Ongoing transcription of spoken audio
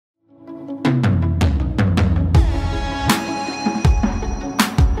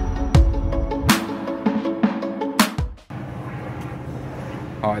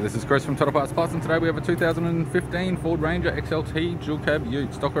This is Chris from Total Parts Plus, and today we have a 2015 Ford Ranger XLT dual cab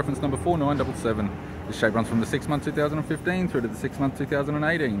ute, stock reference number 4977. This shape runs from the 6-month 2015 through to the 6-month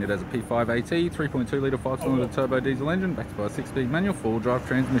 2018. It has a P5 AT, 3.2 litre 5-cylinder turbo diesel engine backed by a 6-speed manual 4-wheel-drive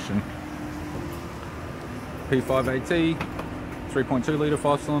transmission. P5 AT, 3.2 litre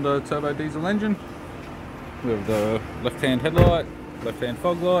 5-cylinder turbo diesel engine. We have the left-hand headlight, left-hand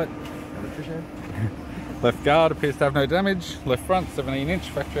fog light. Left guard appears to have no damage. Left front 17-inch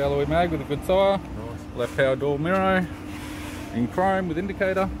factory alloy mag with a good tyre. Nice. Left power door mirror in chrome with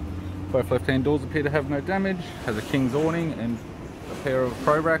indicator. Both left-hand doors appear to have no damage. Has a King's awning and a pair of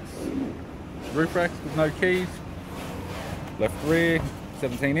pro racks, roof racks with no keys. Left rear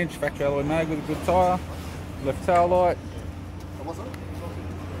 17-inch factory alloy mag with a good tyre. Left tail light.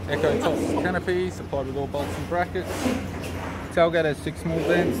 Echo top canopy supplied with all bolts and brackets. Tailgate has 6 small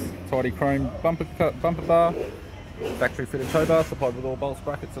vents, tidy chrome bumper bar, factory fitted tow bar supplied with all bolts,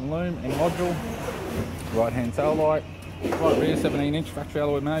 brackets and loom and module. Right hand tail light, right rear 17-inch factory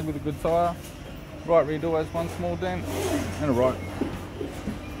alloy mag with a good tyre. Right rear door has 1 small dent and a right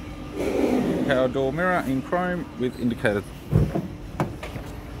power door mirror in chrome with indicators.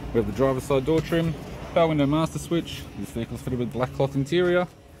 We have the driver's side door trim, power window master switch. This vehicle is fitted with black cloth interior.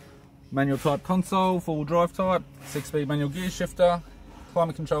 Manual type console, 4-wheel drive type, 6-speed manual gear shifter,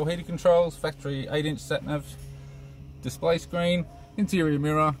 climate control, heating controls, factory 8-inch sat nav display screen, interior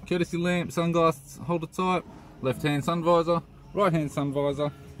mirror, courtesy lamp, sunglass holder type, left hand sun visor, right hand sun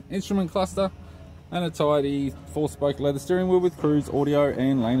visor, instrument cluster, and a tidy 4-spoke leather steering wheel with cruise audio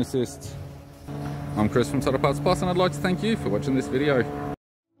and lane assist. I'm Chris from Total Parts Plus, and I'd like to thank you for watching this video.